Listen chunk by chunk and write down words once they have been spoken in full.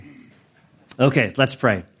Okay, let's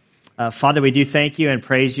pray. Father, we do thank you and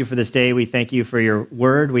praise you for this day. We thank you for your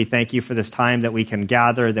word. We thank you for this time that we can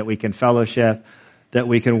gather, that we can fellowship, that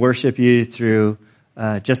we can worship you through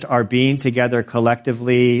just our being together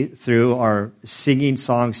collectively, through our singing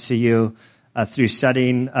songs to you, through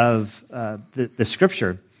studying of the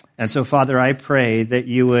scripture. And so, Father, I pray that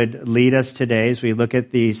you would lead us today as we look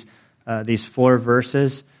at these 4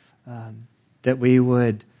 verses, that we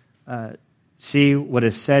would see what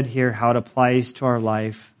is said here, how it applies to our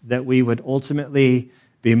life, that we would ultimately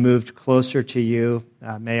be moved closer to you.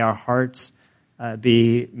 May our hearts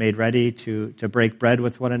be made ready to break bread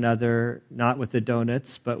with one another, not with the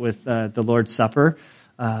donuts, but with the Lord's Supper.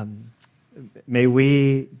 May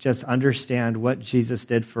we just understand what Jesus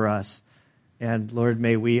did for us. And Lord,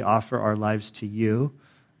 may we offer our lives to you.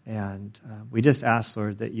 And we just ask,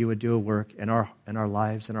 Lord, that you would do a work in our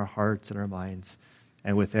lives, in our hearts, in our minds,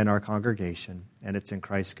 and within our congregation. And it's in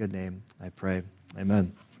Christ's good name I pray.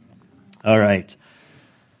 Amen. All right.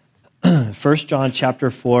 1 John chapter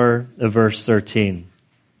 4, verse 13.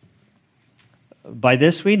 By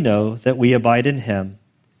this we know that we abide in him,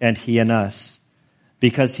 and he in us,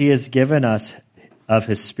 because he has given us of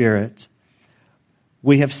his Spirit.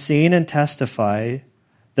 We have seen and testify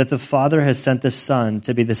that the Father has sent the Son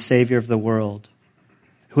to be the Savior of the world.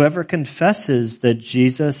 Whoever confesses that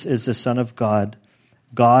Jesus is the Son of God,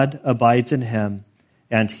 God abides in him,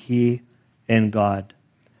 and he in God.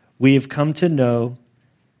 We have come to know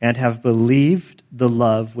and have believed the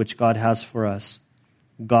love which God has for us.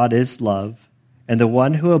 God is love, and the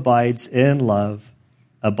one who abides in love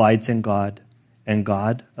abides in God, and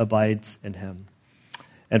God abides in him.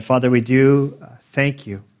 And Father, we do thank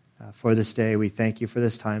you for this day. We thank you for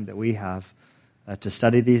this time that we have to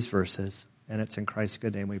study these verses, and it's in Christ's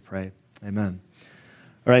good name we pray. Amen.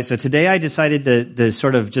 All right, so today I decided to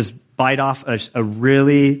sort of just bite off a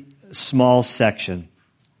really small section.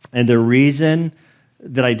 And the reason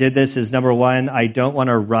that I did this is, number one, I don't want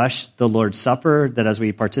to rush the Lord's Supper, that as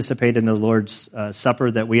we participate in the Lord's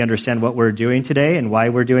Supper, that we understand what we're doing today and why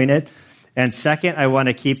we're doing it. And second, I want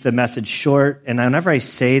to keep the message short. And whenever I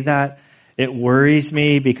say that, it worries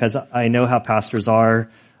me because I know how pastors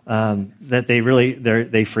are, that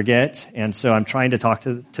they forget. And so I'm trying to talk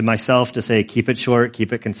to myself to say, keep it short,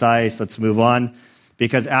 keep it concise, let's move on.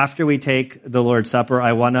 Because after we take the Lord's Supper,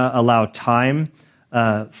 I want to allow time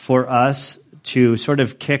for us to sort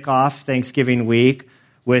of kick off Thanksgiving week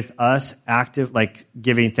with us active, like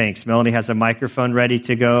giving thanks. Melanie has a microphone ready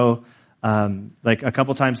to go. Like a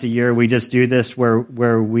couple times a year, we just do this where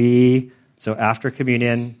so after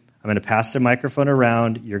communion, I'm going to pass the microphone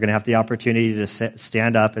around. You're going to have the opportunity to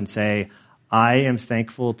stand up and say, I am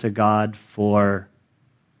thankful to God for.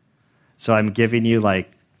 So I'm giving you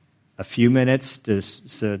like a few minutes to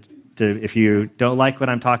if you don't like what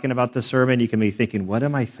I'm talking about the sermon, you can be thinking, what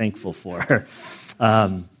am I thankful for?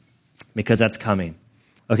 Because that's coming.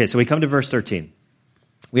 Okay, so we come to verse 13.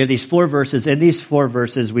 We have these 4 verses. In these 4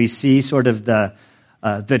 verses, we see sort of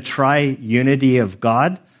the tri-unity of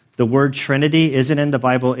God. The word Trinity isn't in the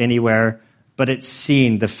Bible anywhere, but it's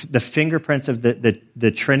seen. The fingerprints of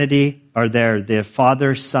the Trinity are there. The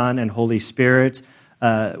Father, Son, and Holy Spirit.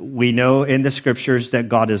 We know in the Scriptures that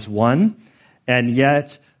God is one, and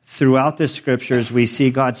yet throughout the Scriptures we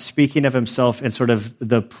see God speaking of himself in sort of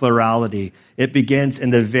the plurality. It begins in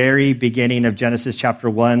the very beginning of Genesis chapter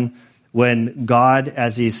 1, when God,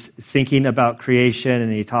 as he's thinking about creation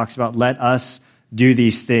and he talks about, let us do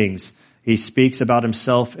these things. He speaks about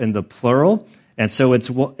himself in the plural. And so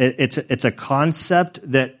it's a concept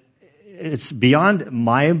that it's beyond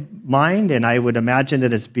my mind, and I would imagine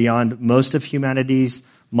that it's beyond most of humanity's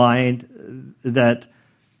mind, that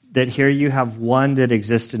here you have one that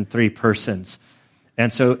exists in 3 persons.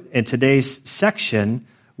 And so in today's section,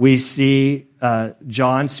 we see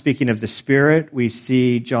John speaking of the Spirit, we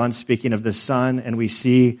see John speaking of the Son, and we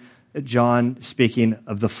see John speaking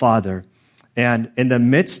of the Father. And in the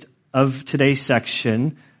midst of today's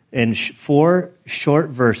section, in 4 short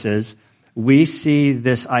verses, we see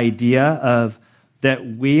this idea of that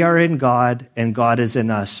we are in God and God is in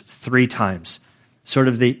us 3 times. Sort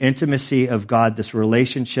of the intimacy of God, this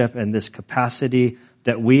relationship and this capacity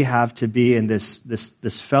that we have to be in this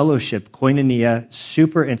fellowship, koinonia,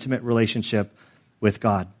 super intimate relationship with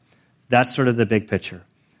God. That's sort of the big picture.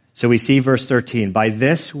 So we see verse 13. By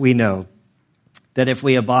this we know that if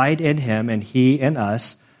we abide in him and he in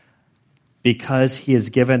us, because he has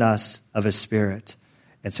given us of his Spirit.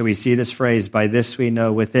 And so we see this phrase, by this we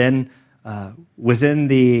know, within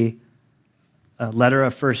the letter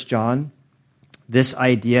of 1 John, this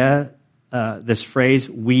idea, this phrase,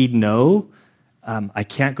 we know, I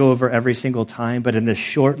can't go over every single time, but in this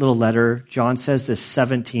short little letter, John says this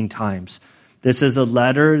 17 times. This is a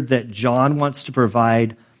letter that John wants to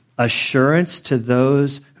provide assurance to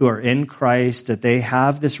those who are in Christ, that they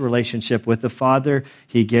have this relationship with the Father.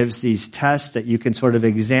 He gives these tests that you can sort of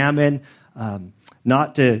examine,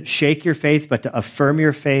 not to shake your faith, but to affirm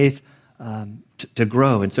your faith, to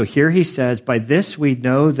grow. And so here he says, by this we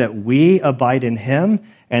know that we abide in him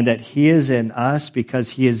and that he is in us because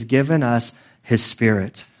he has given us his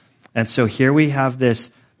Spirit. And so here we have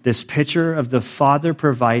this picture of the Father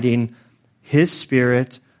providing his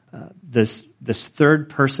Spirit, this third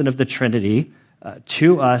person of the Trinity,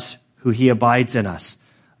 to us, who he abides in us.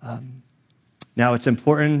 Now, it's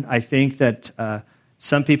important, I think, that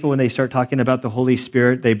some people, when they start talking about the Holy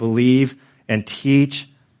Spirit, they believe and teach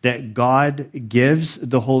that God gives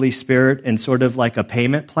the Holy Spirit in sort of like a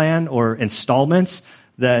payment plan or installments,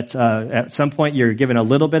 that at some point you're given a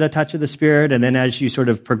little bit of touch of the Spirit, and then as you sort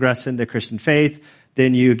of progress in the Christian faith,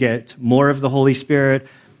 then you get more of the Holy Spirit,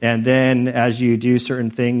 and then as you do certain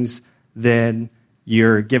things, then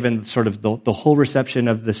you're given sort of the whole reception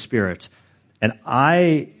of the Spirit. And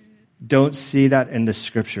I don't see that in the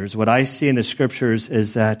Scriptures. What I see in the Scriptures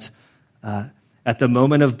is that at the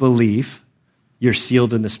moment of belief, you're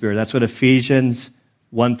sealed in the Spirit. That's what Ephesians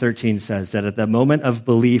 1:13 says, that at the moment of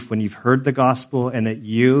belief, when you've heard the gospel and that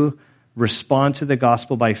you respond to the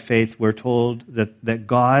gospel by faith, we're told that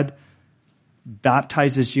God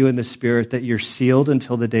baptizes you in the Spirit, that you're sealed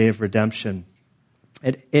until the day of redemption.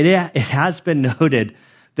 It has been noted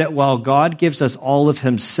that while God gives us all of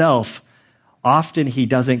himself, often he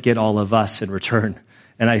doesn't get all of us in return.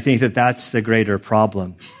 And I think that that's the greater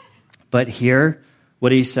problem. But here,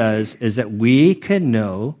 what he says is that we can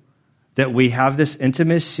know that we have this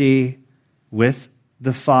intimacy with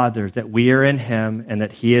the Father, that we are in him and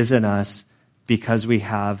that he is in us because we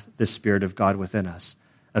have the Spirit of God within us.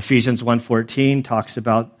 Ephesians 1:14 talks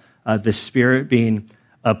about the Spirit being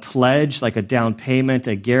a pledge, like a down payment,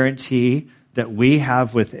 a guarantee that we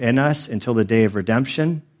have within us until the day of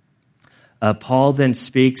redemption. Paul then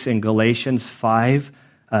speaks in Galatians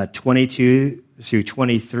 5:22 through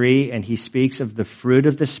 23, and he speaks of the fruit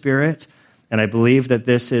of the Spirit. And I believe that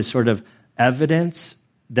this is sort of evidence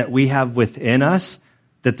that we have within us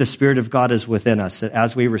that the Spirit of God is within us. That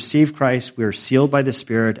as we receive Christ, we are sealed by the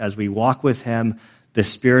Spirit. As we walk with him, the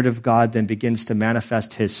Spirit of God then begins to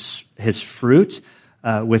manifest his fruit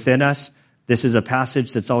within us. This is a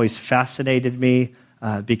passage that's always fascinated me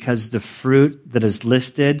because the fruit that is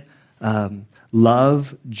listed,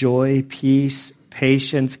 love, joy, peace,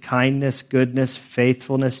 patience, kindness, goodness,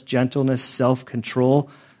 faithfulness, gentleness, self-control.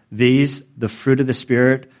 These, the fruit of the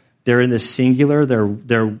Spirit, they're in the singular.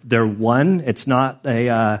 They're one. It's not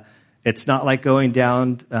like going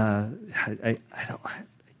down. I'm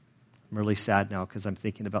really sad now because I'm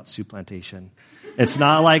thinking about Souplantation. It's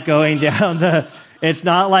not like going down the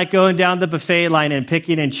buffet line and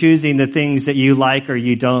picking and choosing the things that you like or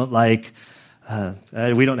you don't like.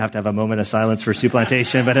 We don't have to have a moment of silence for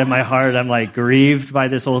Souplantation, but in my heart, I'm like grieved by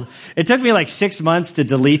this whole. It took me like 6 months to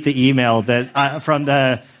delete the email that from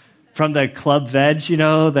the Club Veg,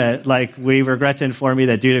 that like we regret to inform you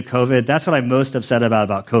that due to COVID, that's what I'm most upset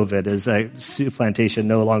about COVID is that Souplantation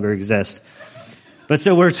no longer exists. But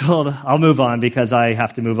so we're told, I'll move on because I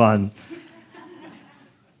have to move on.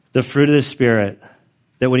 The fruit of the Spirit.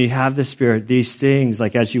 That when you have the Spirit, these things,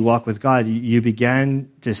 like as you walk with God, you begin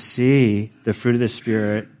to see the fruit of the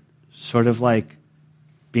Spirit sort of like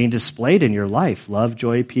being displayed in your life. Love,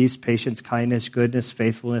 joy, peace, patience, kindness, goodness,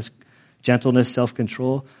 faithfulness, gentleness,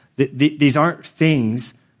 self-control. These aren't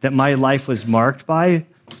things that my life was marked by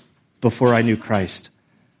before I knew Christ.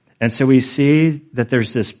 And so we see that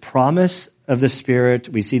there's this promise of the Spirit.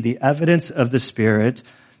 We see the evidence of the Spirit.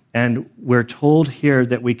 And we're told here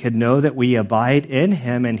that we can know that we abide in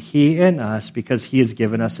him and he in us because he has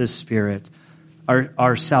given us his Spirit.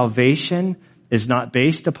 Our salvation is not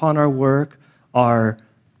based upon our work. Our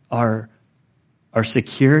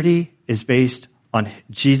security is based on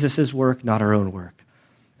Jesus' work, not our own work.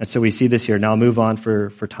 And so we see this here. Now I'll move on for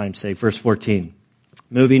time's sake. Verse 14.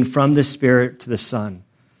 Moving from the Spirit to the Son.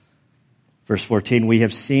 Verse 14, we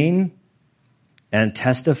have seen and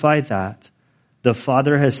testified that the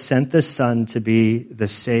Father has sent the Son to be the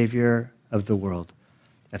Savior of the world.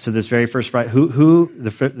 And so this very first phrase,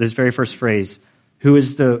 who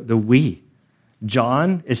is the we?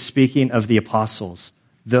 John is speaking of the apostles,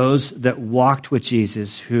 those that walked with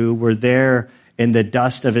Jesus, who were there in the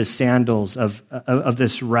dust of his sandals, of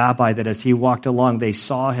this rabbi, that as he walked along, they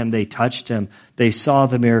saw him, they touched him, they saw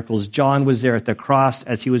the miracles. John was there at the cross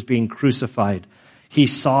as he was being crucified. He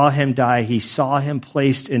saw him die. He saw him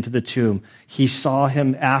placed into the tomb. He saw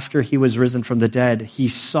him after he was risen from the dead. He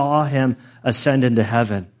saw him ascend into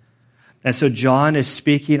heaven. And so John is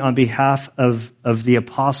speaking on behalf of the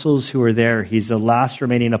apostles who are there. He's the last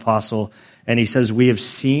remaining apostle. And he says, we have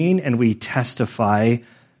seen and we testify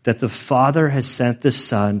that the Father has sent the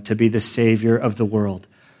Son to be the Savior of the world.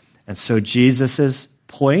 And so Jesus'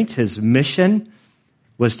 point, his mission,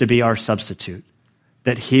 was to be our substitute.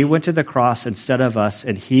 That he went to the cross instead of us,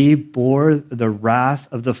 and he bore the wrath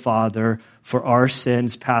of the Father for our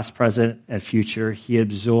sins, past, present, and future. He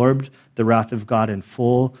absorbed the wrath of God in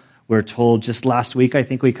full. We're told just last week, I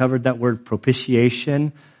think we covered that word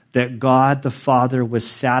propitiation, that God the Father was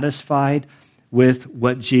satisfied with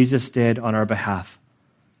what Jesus did on our behalf.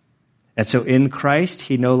 And so in Christ,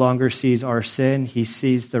 he no longer sees our sin. He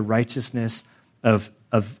sees the righteousness of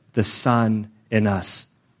the Son in us.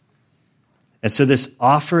 And so this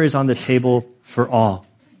offer is on the table for all.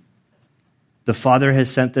 The Father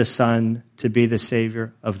has sent the Son to be the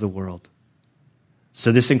Savior of the world.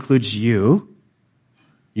 So this includes you.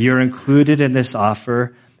 You're included in this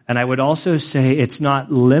offer. And I would also say it's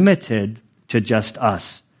not limited to just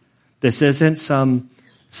us. This isn't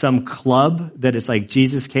some club that it's like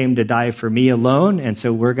Jesus came to die for me alone, and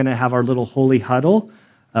so we're going to have our little holy huddle.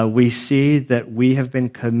 We see that we have been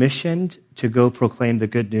commissioned to go proclaim the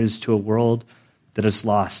good news to a world that is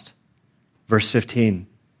lost. Verse 15.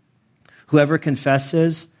 Whoever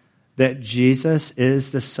confesses that Jesus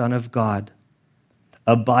is the Son of God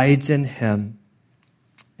abides in him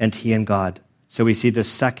and he in God. So we see the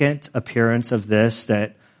second appearance of this,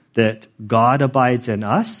 that God abides in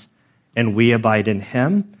us and we abide in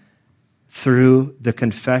him through the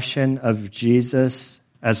confession of Jesus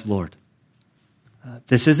as Lord.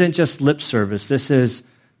 This isn't just lip service. This is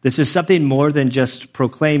something more than just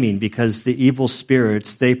proclaiming, because the evil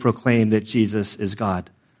spirits, they proclaim that Jesus is God.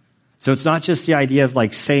 So it's not just the idea of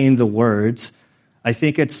like saying the words. I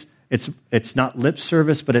think it's not lip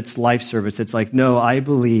service, but it's life service. It's like, no, I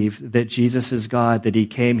believe that Jesus is God, that he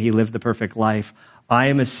came, he lived the perfect life. I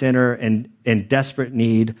am a sinner and in desperate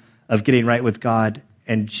need of getting right with God.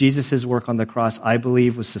 And Jesus' work on the cross, I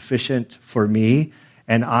believe, was sufficient for me.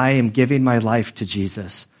 And I am giving my life to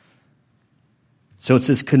Jesus. So it's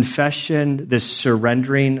this confession, this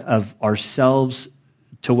surrendering of ourselves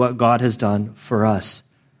to what God has done for us.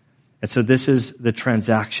 And so this is the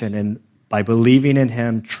transaction. And by believing in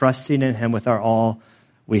him, trusting in him with our all,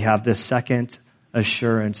 we have this second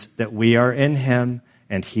assurance that we are in him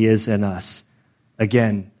and he is in us.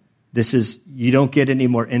 Again, you don't get any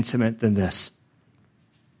more intimate than this.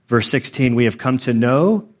 Verse 16, we have come to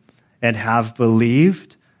know and have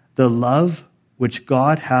believed the love which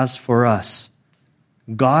God has for us.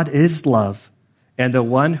 God is love, and the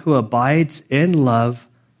one who abides in love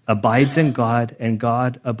abides in God, and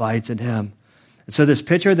God abides in him. And so this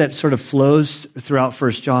picture that sort of flows throughout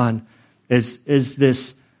 1 John is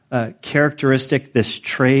this characteristic, this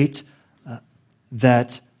trait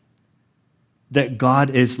that God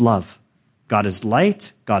is love. God is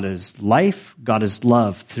light, God is life, God is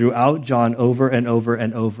love throughout John over and over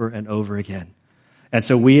and over and over again. And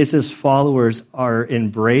so we as his followers are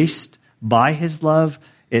embraced by his love.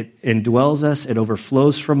 It indwells us, it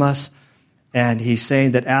overflows from us. And he's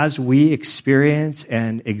saying that as we experience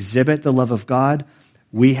and exhibit the love of God,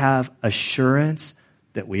 we have assurance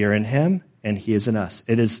that we are in him and he is in us.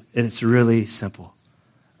 It's really simple.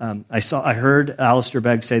 I heard Alistair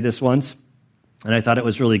Begg say this once, and I thought it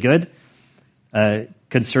was really good.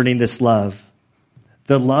 Concerning this love.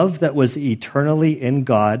 The love that was eternally in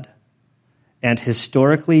God and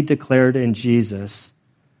historically declared in Jesus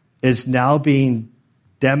is now being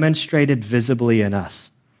demonstrated visibly in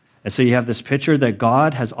us. And so you have this picture that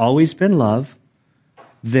God has always been love.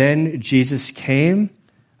 Then Jesus came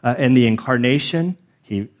in the incarnation.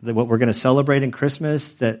 What we're going to celebrate in Christmas,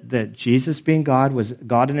 that Jesus being God, was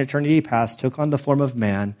God in eternity past, took on the form of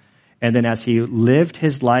man. And then as he lived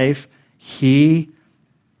his life, he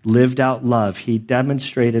lived out love. He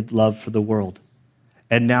demonstrated love for the world.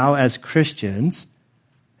 And now as Christians,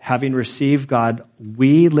 having received God,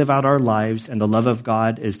 we live out our lives and the love of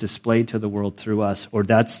God is displayed to the world through us, or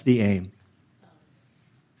that's the aim.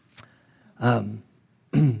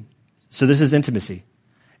 So this is intimacy.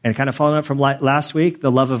 And kind of following up from last week,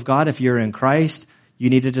 the love of God, if you're in Christ,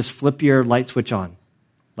 you need to just flip your light switch on.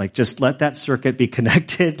 Like just let that circuit be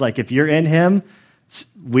connected. Like if you're in him,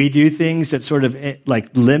 we do things that sort of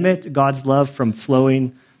like limit God's love from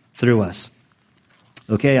flowing through us.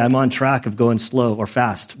 Okay, I'm on track of going slow or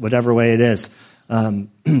fast, whatever way it is. So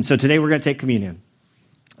today we're going to take communion.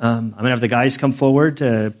 I'm going to have the guys come forward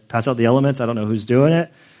to pass out the elements. I don't know who's doing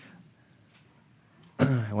it.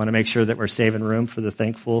 want to make sure that we're saving room for the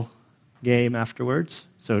thankful game afterwards.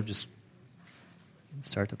 So just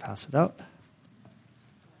start to pass it out.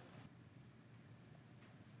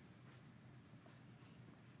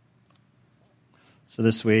 So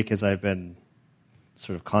this week, as I've been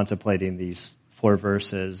sort of contemplating these 4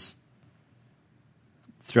 verses,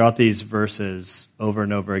 throughout these verses, over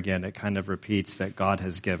and over again, it kind of repeats that God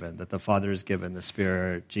has given, that the Father has given the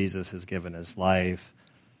Spirit, Jesus has given his life,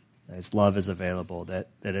 his love is available, that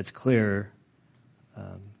it's clear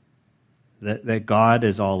that God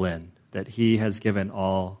is all in, that he has given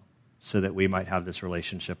all so that we might have this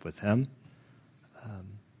relationship with him.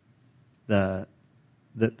 The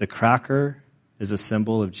cracker is a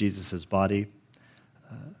symbol of Jesus' body,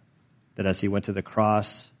 that as he went to the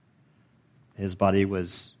cross, his body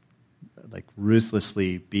was like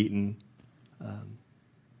ruthlessly beaten.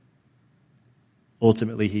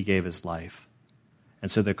 Ultimately, he gave his life. And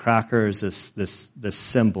so the cracker is this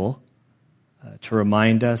symbol to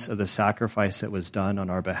remind us of the sacrifice that was done on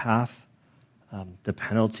our behalf, the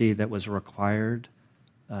penalty that was required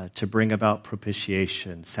to bring about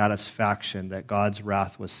propitiation, satisfaction, that God's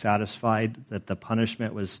wrath was satisfied, that the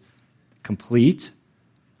punishment was complete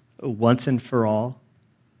once and for all.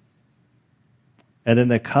 And then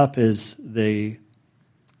the cup is a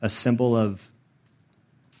symbol of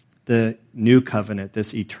the new covenant,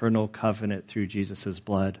 this eternal covenant through Jesus'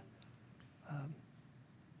 blood.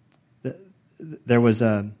 There was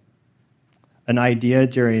an idea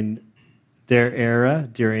during their era,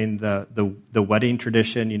 during the wedding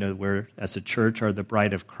tradition, where as a church are the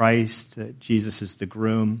bride of Christ, Jesus is the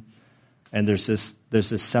groom, and there's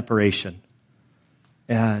this separation.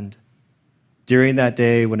 And during that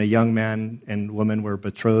day, when a young man and woman were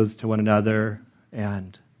betrothed to one another,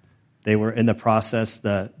 and they were in the process,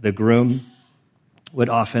 the groom would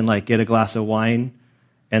often get a glass of wine,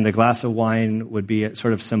 and the glass of wine would be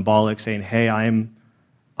sort of symbolic, saying, "Hey, I'm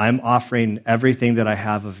offering everything that I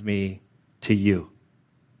have of me to you.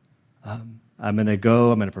 I'm going to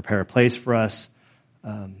go. I'm going to prepare a place for us,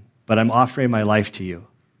 but I'm offering my life to you."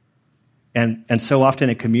 And so often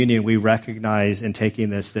in communion, we recognize in taking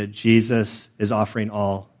this that Jesus is offering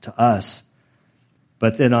all to us.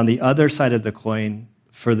 But then on the other side of the coin,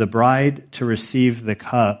 for the bride to receive the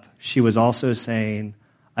cup, she was also saying,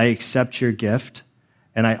 "I accept your gift,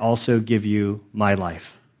 and I also give you my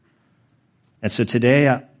life." And so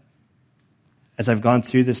today, as I've gone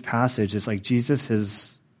through this passage, it's like Jesus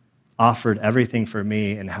has offered everything for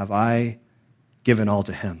me, and have I given all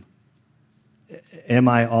to him? Am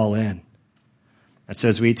I all in? And so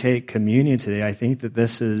as we take communion today, I think that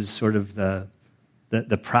this is sort of the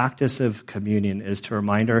practice of communion is to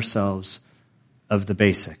remind ourselves of the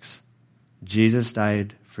basics. Jesus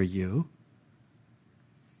died for you.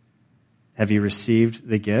 Have you received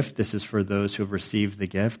the gift? This is for those who have received the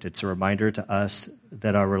gift. It's a reminder to us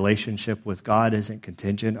that our relationship with God isn't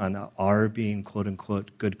contingent on our being, quote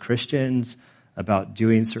unquote, good Christians, about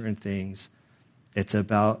doing certain things. It's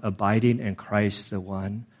about abiding in Christ, the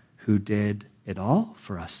one who did it all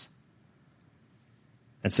for us.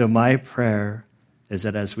 And so my prayer is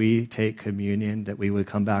that as we take communion, that we would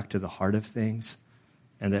come back to the heart of things,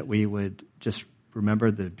 and that we would just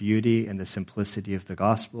remember the beauty and the simplicity of the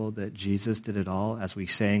gospel, that Jesus did it all. As we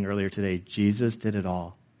sang earlier today, Jesus did it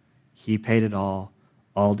all. He paid it all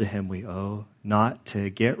to him we owe, not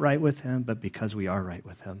to get right with him, but because we are right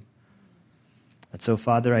with him. And so,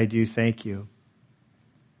 Father, I do thank you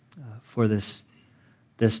for this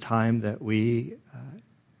time that we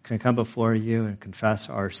can come before you and confess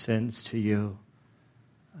our sins to you.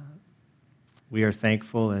 We are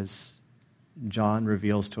thankful, as John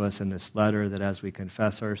reveals to us in this letter, that as we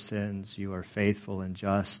confess our sins, you are faithful and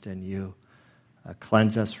just, and you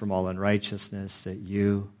cleanse us from all unrighteousness, that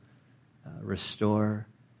you restore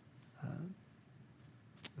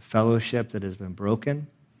fellowship that has been broken.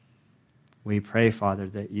 We pray, Father,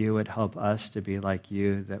 that you would help us to be like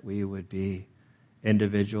you, that we would be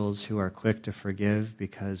individuals who are quick to forgive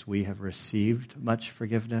because we have received much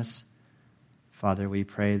forgiveness. Father, we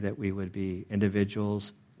pray that we would be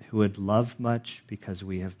individuals who would love much because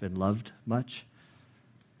we have been loved much.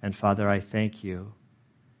 And Father, I thank you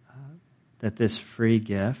that this free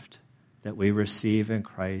gift that we receive in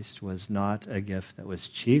Christ was not a gift that was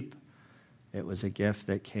cheap. It was a gift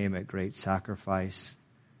that came at great sacrifice,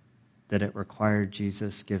 that it required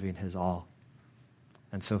Jesus giving his all.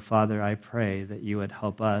 And so, Father, I pray that you would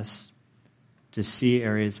help us to see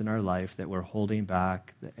areas in our life that we're holding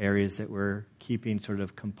back, the areas that we're keeping sort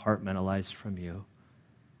of compartmentalized from you,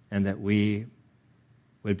 and that we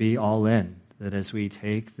would be all in, that as we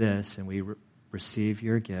take this and we receive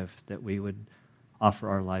your gift, that we would offer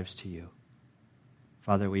our lives to you.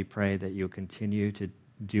 Father, we pray that you'll continue to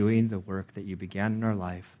doing the work that you began in our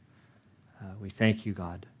life. We thank you,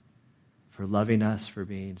 God, for loving us, for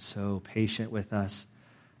being so patient with us,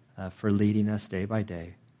 for leading us day by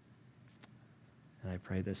day. And I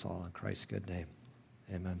pray this all in Christ's good name.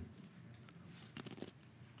 Amen.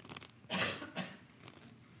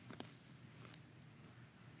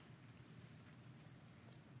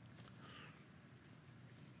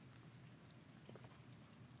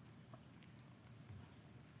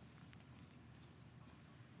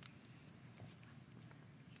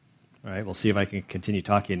 All right, we'll see if I can continue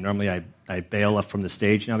talking. Normally I bail up from the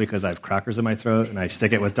stage now because I have crackers in my throat and I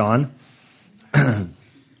stick it with Dawn.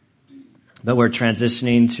 But we're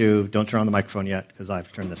transitioning to, don't turn on the microphone yet because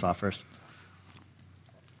I've turned this off first.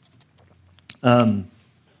 In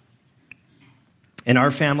our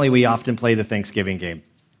family, we often play the Thanksgiving game.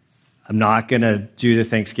 I'm not going to do the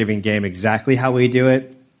Thanksgiving game exactly how we do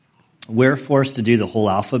it. We're forced to do the whole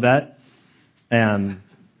alphabet.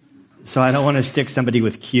 So I don't want to stick somebody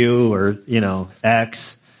with Q or,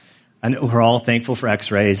 X. I know we're all thankful for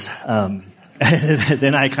X-rays.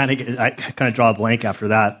 Then I kind of draw a blank after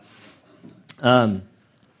that. But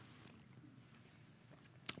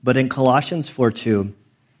in Colossians 4:2,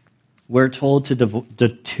 we're told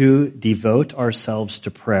to devote ourselves to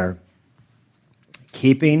prayer,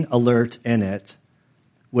 keeping alert in it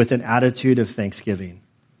with an attitude of thanksgiving.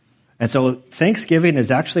 And so Thanksgiving is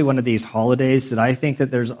actually one of these holidays that I think that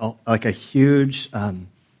there's a huge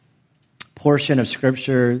portion of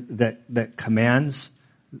Scripture that commands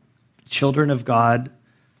children of God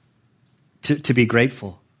to be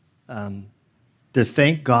grateful, to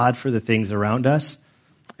thank God for the things around us.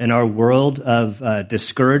 In our world of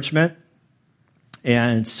discouragement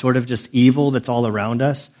and sort of just evil that's all around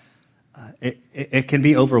us, it can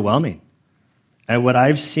be overwhelming. And what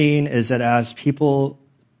I've seen is that as people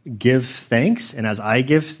give thanks, and as I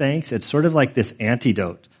give thanks, it's sort of like this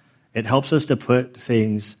antidote. It helps us to put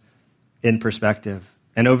things in perspective.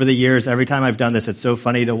 And over the years, every time I've done this, it's so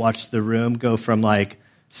funny to watch the room go from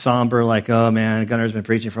somber, oh man, Gunner's been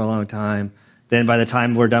preaching for a long time. Then by the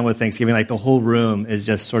time we're done with Thanksgiving, the whole room is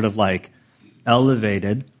just sort of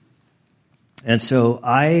elevated. And so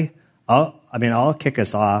I'll kick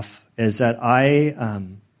us off, is that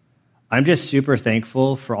I'm just super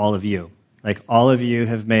thankful for all of you. All of you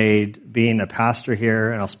have made being a pastor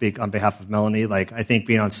here, and I'll speak on behalf of Melanie, I think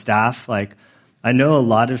being on staff, I know a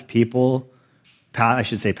lot of people, I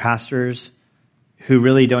should say pastors, who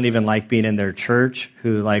really don't even like being in their church,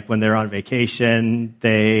 who when they're on vacation,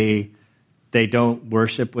 they don't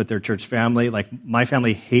worship with their church family. My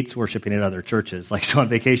family hates worshiping in other churches. So on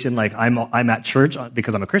vacation, I'm at church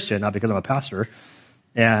because I'm a Christian, not because I'm a pastor.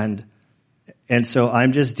 And so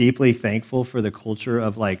I'm just deeply thankful for the culture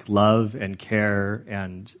of love and care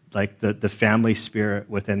and the family spirit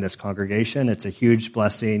within this congregation. It's a huge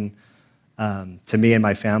blessing to me and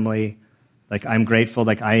my family. I'm grateful.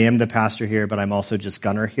 I am the pastor here, but I'm also just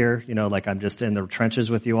Gunner here. I'm just in the trenches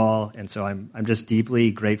with you all. And so I'm just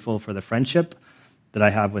deeply grateful for the friendship that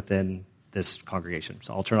I have within this congregation.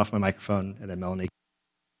 So I'll turn off my microphone, and then Melanie.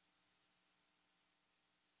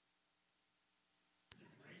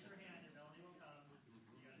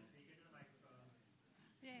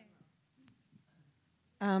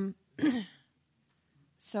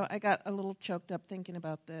 So I got a little choked up thinking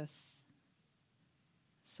about this.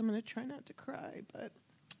 So I'm going to try not to cry, but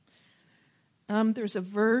there's a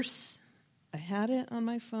verse. I had it on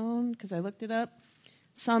my phone because I looked it up.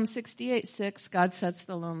 Psalm 68:6, God sets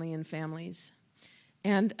the lonely in families.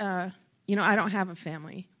 And, I don't have a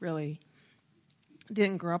family, really.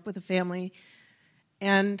 Didn't grow up with a family.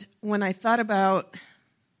 And when I thought about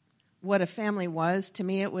what a family was, to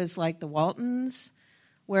me it was like the Waltons,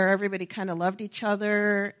 where everybody kind of loved each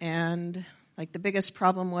other, and the biggest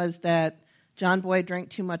problem was that John Boy drank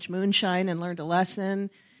too much moonshine and learned a lesson.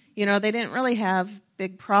 They didn't really have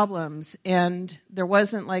big problems, and there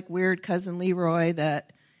wasn't weird cousin Leroy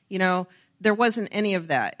that, there wasn't any of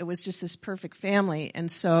that. It was just this perfect family. And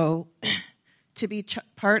so to be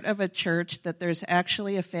part of a church that there's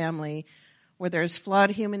actually a family where there's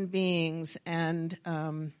flawed human beings, and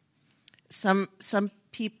some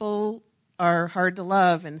people are hard to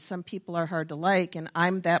love and some people are hard to like, and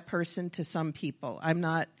I'm that person to some people. I'm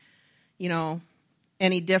not,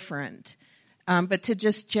 any different. But to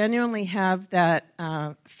just genuinely have that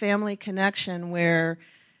family connection where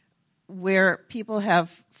people have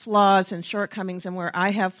flaws and shortcomings, and where I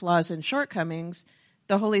have flaws and shortcomings,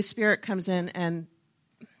 the Holy Spirit comes in, and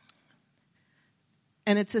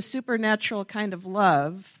it's a supernatural kind of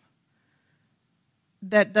love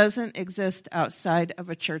that doesn't exist outside of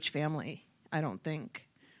a church family, I don't think.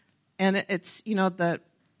 And it's,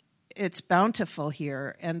 it's bountiful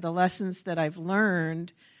here. And the lessons that I've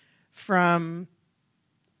learned from,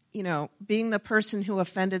 being the person who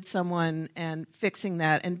offended someone and fixing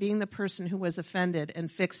that, and being the person who was offended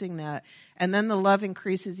and fixing that. And then the love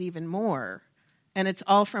increases even more. And it's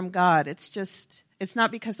all from God. It's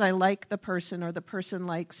not because I like the person or the person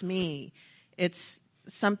likes me. It's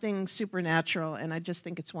something supernatural, and I just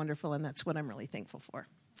think it's wonderful, and that's what I'm really thankful for.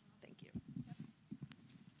 Thank you.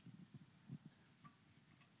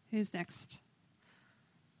 Who's next?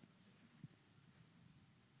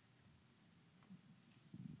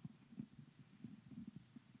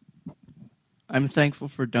 I'm thankful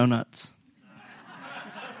for donuts.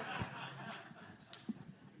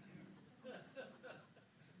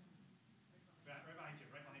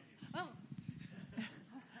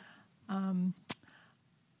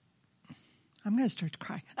 I'm going to start to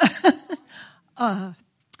cry.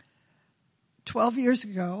 12 years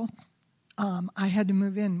ago, I had to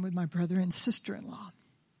move in with my brother and sister-in-law.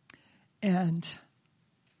 And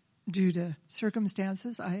due to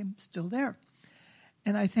circumstances, I am still there.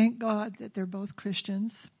 And I thank God that they're both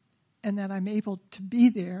Christians and that I'm able to be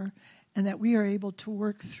there and that we are able to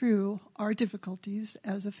work through our difficulties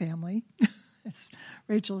as a family, as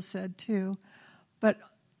Rachel said too, but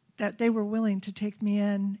that they were willing to take me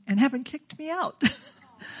in and haven't kicked me out,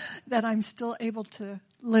 that I'm still able to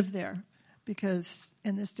live there, because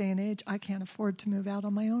in this day and age, I can't afford to move out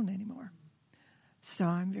on my own anymore. So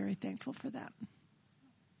I'm very thankful for that.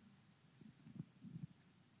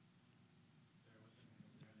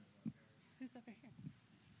 Who's over here?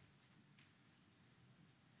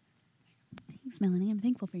 Thanks, Melanie. I'm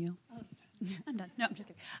thankful for you. I'm done. No, I'm just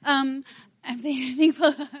kidding.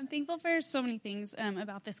 I'm thankful for so many things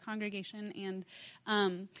about this congregation,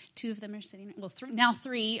 and two of them are sitting. Well, now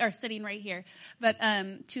three are sitting right here, but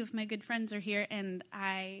two of my good friends are here, and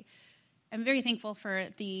I am very thankful for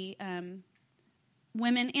the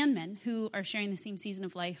women and men who are sharing the same season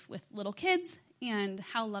of life with little kids, and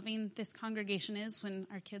how loving this congregation is when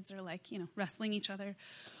our kids are wrestling each other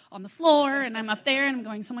on the floor, and I'm up there and I'm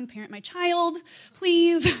going, someone parent my child,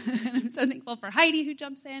 please. And I'm so thankful for Heidi who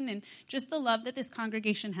jumps in, and just the love that this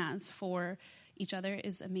congregation has for each other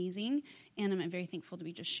is amazing. And I'm very thankful to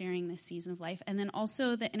be just sharing this season of life. And then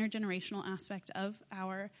also the intergenerational aspect of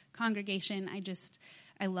our congregation.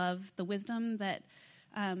 I love the wisdom that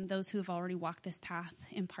those who have already walked this path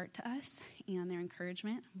impart to us, and their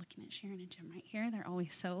encouragement. I'm looking at Sharon and Jim right here. They're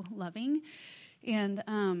always so loving.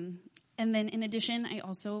 And then in addition, I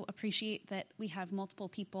also appreciate that we have multiple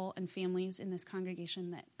people and families in this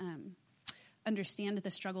congregation that understand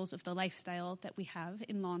the struggles of the lifestyle that we have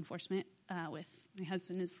in law enforcement. With my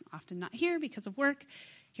husband is often not here because of work.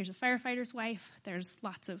 Here's a firefighter's wife. There's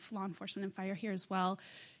lots of law enforcement and fire here as well.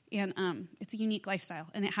 And it's a unique lifestyle,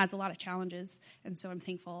 and it has a lot of challenges. And so I'm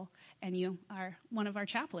thankful, and you are one of our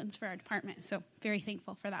chaplains for our department. So very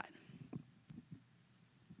thankful for that.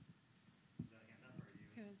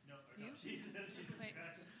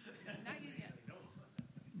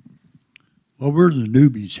 Well, we're the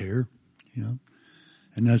newbies here, and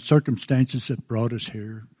the circumstances that brought us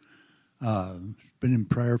here. It's been in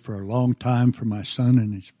prayer for a long time for my son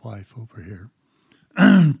and his wife over here.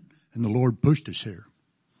 And the Lord pushed us here.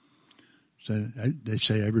 So they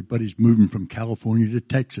say everybody's moving from California to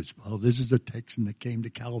Texas. Well, this is a Texan that came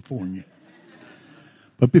to California.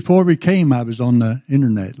 But before we came, I was on the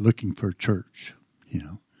internet looking for a church,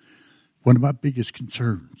 One of my biggest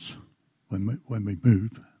concerns when we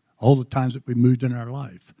move, all the times that we moved in our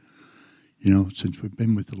life, since we've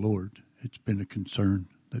been with the Lord, it's been a concern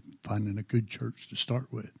that finding a good church to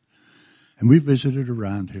start with. And we visited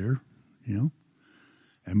around here,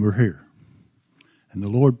 and we're here. And the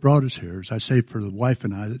Lord brought us here, as I say, for the wife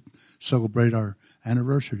and I that celebrate our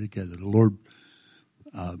anniversary together. The Lord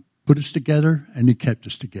put us together, and He kept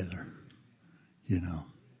us together,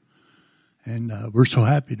 And we're so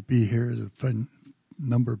happy to be here. There's a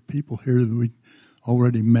number of people here that we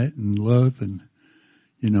already met and love, and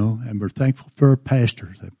we're thankful for our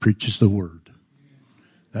pastor that preaches the word.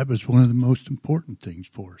 That was one of the most important things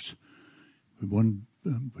for us. We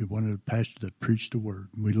wanted a pastor that preached the word,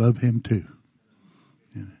 and we love him too.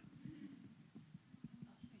 Yeah.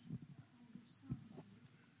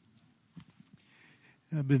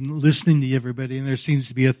 I've been listening to everybody, and there seems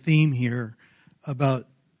to be a theme here about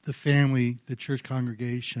the family, the church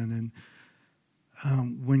congregation.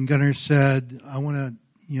 And when Gunnar said, I want to,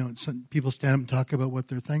 some people stand up and talk about what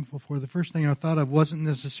they're thankful for, the first thing I thought of wasn't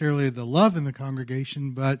necessarily the love in the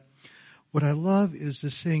congregation, but what I love is the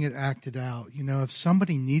seeing it acted out. If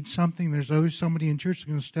somebody needs something, there's always somebody in church that's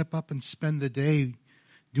going to step up and spend the day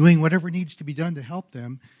doing whatever needs to be done to help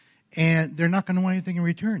them. And they're not going to want anything in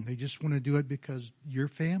return. They just want to do it because you're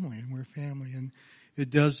family and we're family. And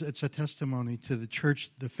it's a testimony to the church,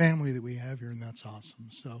 the family that we have here, and that's awesome.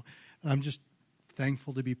 So I'm just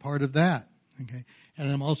thankful to be part of that. Okay. And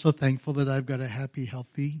I'm also thankful that I've got a happy,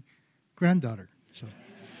 healthy granddaughter. So.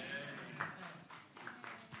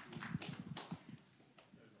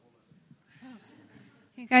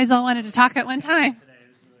 You guys all wanted to talk at one time.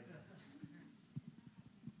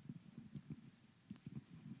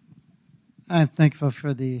 I'm thankful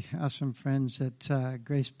for the awesome friends that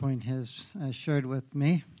Grace Point has shared with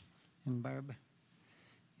me and Barb,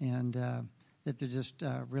 and that they're just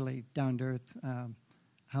really down-to-earth,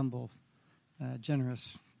 humble,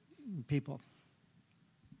 generous people.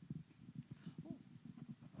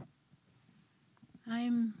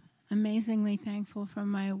 I'm amazingly thankful for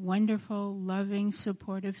my wonderful, loving,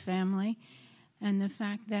 supportive family, and the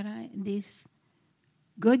fact that these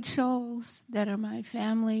good souls that are my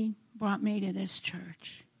family brought me to this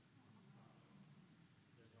church.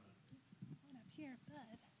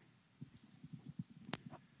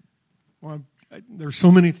 Well, there's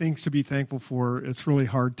so many things to be thankful for. It's really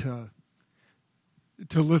hard to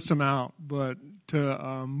list them out, but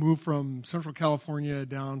to move from Central California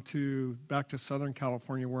back to Southern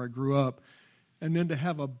California where I grew up, and then to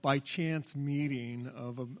have a by chance meeting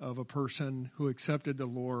of a person who accepted the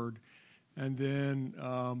Lord. And then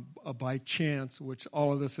a by chance, which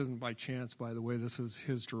all of this isn't by chance, by the way, this is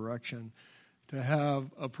his direction, to have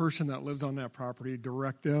a person that lives on that property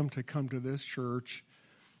direct them to come to this church,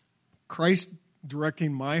 Christ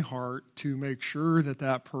directing my heart to make sure that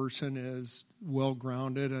that person is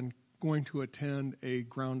well-grounded and going to attend a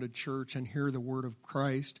grounded church and hear the word of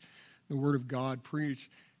Christ, the word of God preached.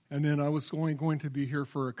 And then I was only going to be here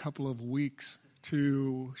for a couple of weeks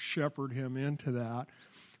to shepherd him into that.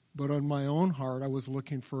 But on my own heart, I was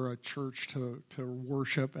looking for a church to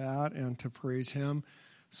worship at and to praise him.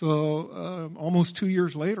 So almost 2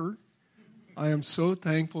 years later, I am so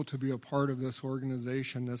thankful to be a part of this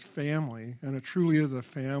organization, this family, and it truly is a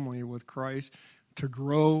family with Christ, to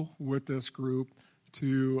grow with this group,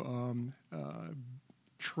 to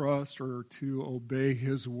trust or to obey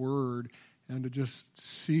his word, and to just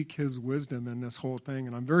seek his wisdom in this whole thing.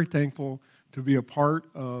 And I'm very thankful to be a part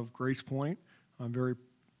of Grace Point. I'm very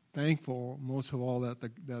thankful, most of all, that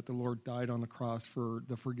the Lord died on the cross for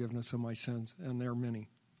the forgiveness of my sins, and there are many.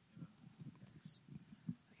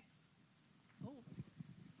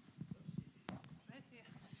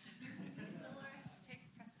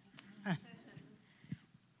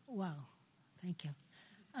 Wow, thank you.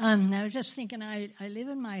 I was just thinking, I live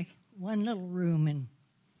in my one little room in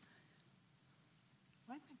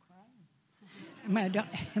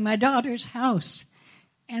my daughter's house.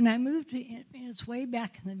 And I moved, it's way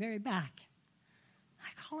back in the very back. I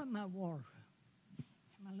call it my war room.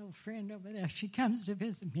 And my little friend over there, she comes to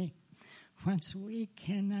visit me once a week.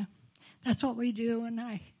 And that's what we do. And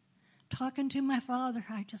talking to my father,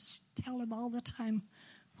 I just tell him all the time,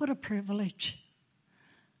 what a privilege.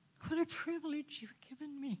 What a privilege you've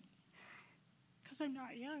given me. Because I'm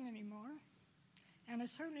not young anymore. And I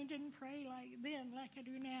certainly didn't pray like I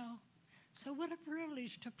do now. So what a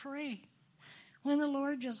privilege to pray when the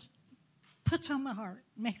Lord just puts on my heart,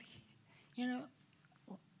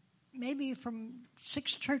 maybe from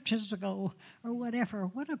 6 churches ago or whatever.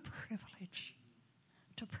 What a privilege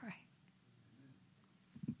to pray.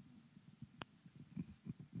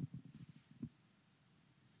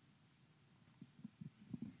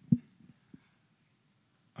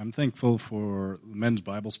 I'm thankful for the men's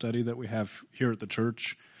Bible study that we have here at the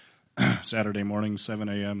church. Saturday morning, 7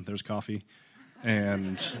 a.m., there's coffee.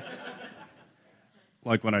 And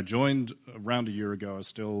like when I joined around a year ago, I was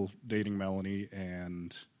still dating Melanie,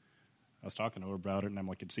 and I was talking to her about it, and I'm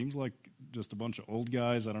like, it seems like just a bunch of old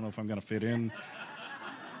guys. I don't know if I'm going to fit in.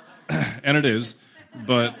 And it is,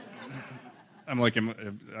 but I'm like,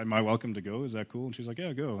 am I welcome to go? Is that cool? And she's like,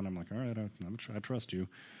 yeah, go. And I'm like, all right, I trust you.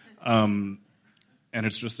 And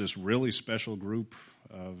it's just this really special group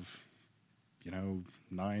of,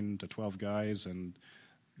 9 to 12 guys, and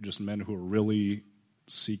just men who are really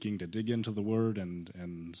seeking to dig into the Word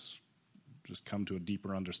and just come to a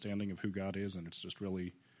deeper understanding of who God is, and it's just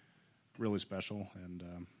really, really special, and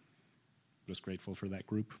just grateful for that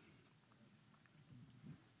group.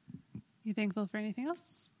 You thankful for anything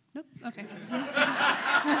else? Nope. Okay.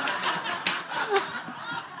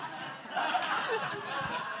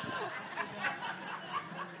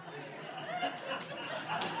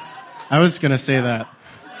 I was going to say that.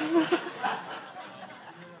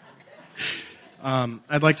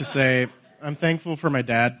 I'd like to say I'm thankful for my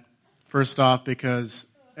dad, first off, because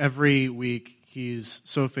every week he's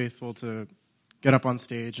so faithful to get up on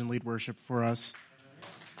stage and lead worship for us.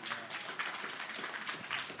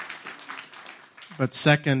 But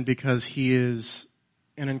second, because he is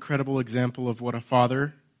an incredible example of what a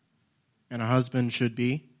father and a husband should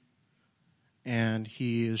be. And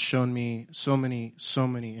he has shown me so many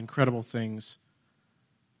incredible things,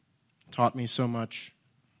 taught me so much.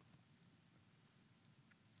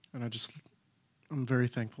 And I'm very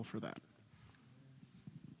thankful for that.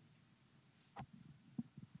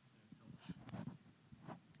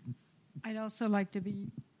 I'd also like to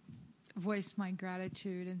voice my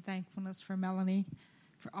gratitude and thankfulness for Melanie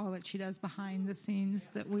for all that she does behind the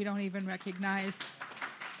scenes that we don't even recognize.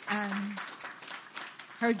 And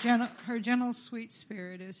her gentle, sweet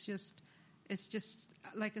spirit is just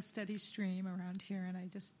like a steady stream around here, and I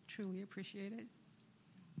just truly appreciate it.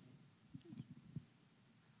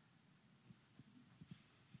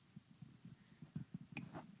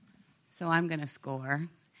 So I'm going to score.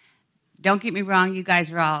 Don't get me wrong, you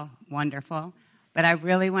guys are all wonderful, but I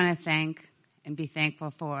really want to thank and be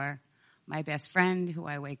thankful for my best friend who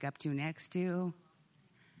I wake up to next to,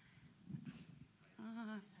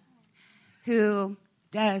 who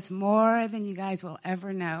does more than you guys will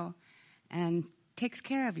ever know and takes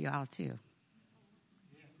care of you all too.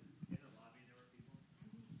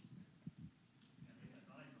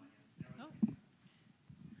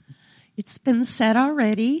 It's been said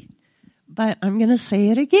already, but I'm going to say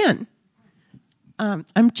it again.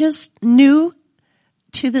 I'm just new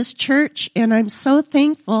to this church, and I'm so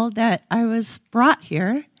thankful that I was brought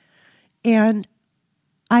here, and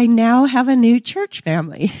I now have a new church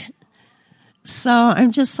family. So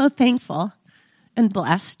I'm just so thankful and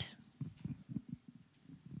blessed.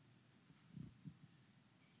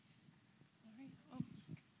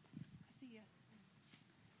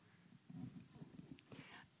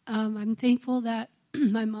 I'm thankful that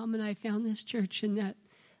my mom and I found this church and that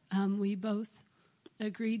we both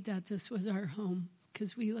agreed that this was our home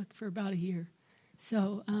because we looked for about a year.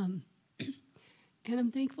 So, and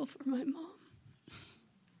I'm thankful for my mom.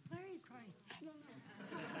 Why are you crying? I don't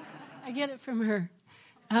know. I get it from her.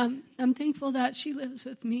 I'm thankful that she lives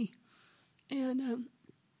with me and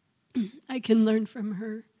I can learn from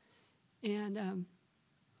her. And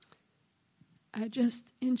I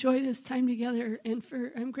just enjoy this time together, and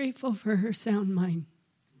I'm grateful for her sound mind.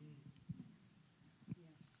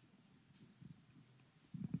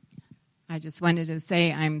 I just wanted to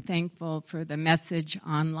say I'm thankful for the message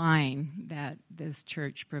online that this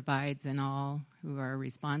church provides and all who are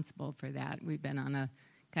responsible for that. We've been on a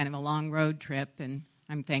kind of a long road trip, and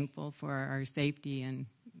I'm thankful for our safety and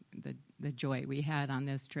the joy we had on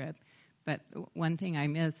this trip. But one thing I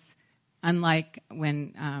miss, unlike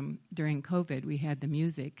when during COVID we had the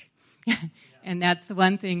music, and that's the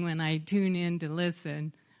one thing when I tune in to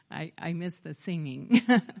listen, I miss the singing.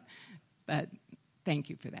 But thank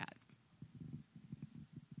you for that.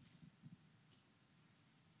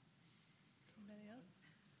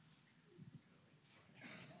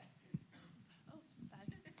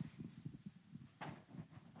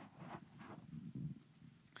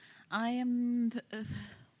 I am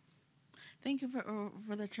thank you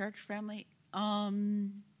for the church family.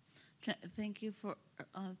 Thank you for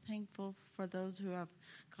thankful for those who have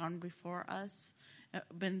gone before us,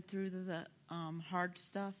 been through the hard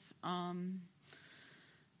stuff. And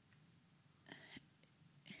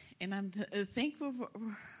I'm thankful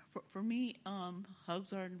for me.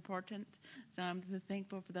 Hugs are important, so I'm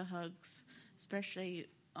thankful for the hugs, especially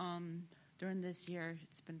during this year.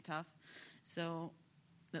 It's been tough, so.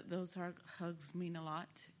 Those hugs mean a lot,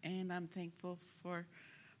 and I'm thankful for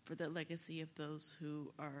the legacy of those who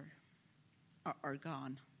are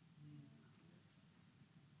gone.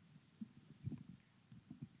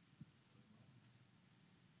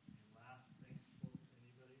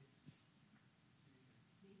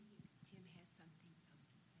 Tim has something else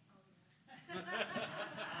to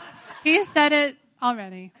say. He said it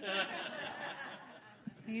already.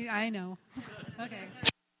 I know. Okay.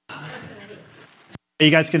 You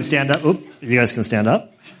guys can stand up. You guys can stand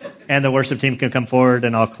up. And the worship team can come forward,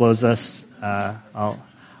 and I'll close us. I'll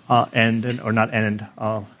end, or not end,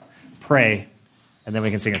 I'll pray, and then we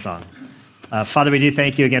can sing a song. Father, we do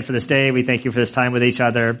thank you again for this day. We thank you for this time with each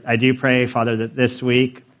other. I do pray, Father, that this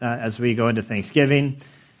week, as we go into Thanksgiving,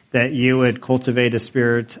 that you would cultivate a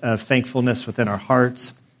spirit of thankfulness within our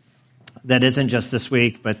hearts. That isn't just this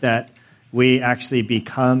week, but that we actually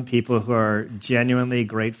become people who are genuinely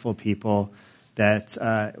grateful people, that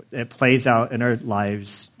it plays out in our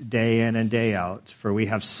lives day in and day out, for we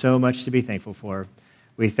have so much to be thankful for.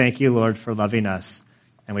 We thank you, Lord, for loving us,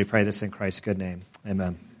 and we pray this in Christ's good name.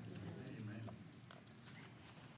 Amen.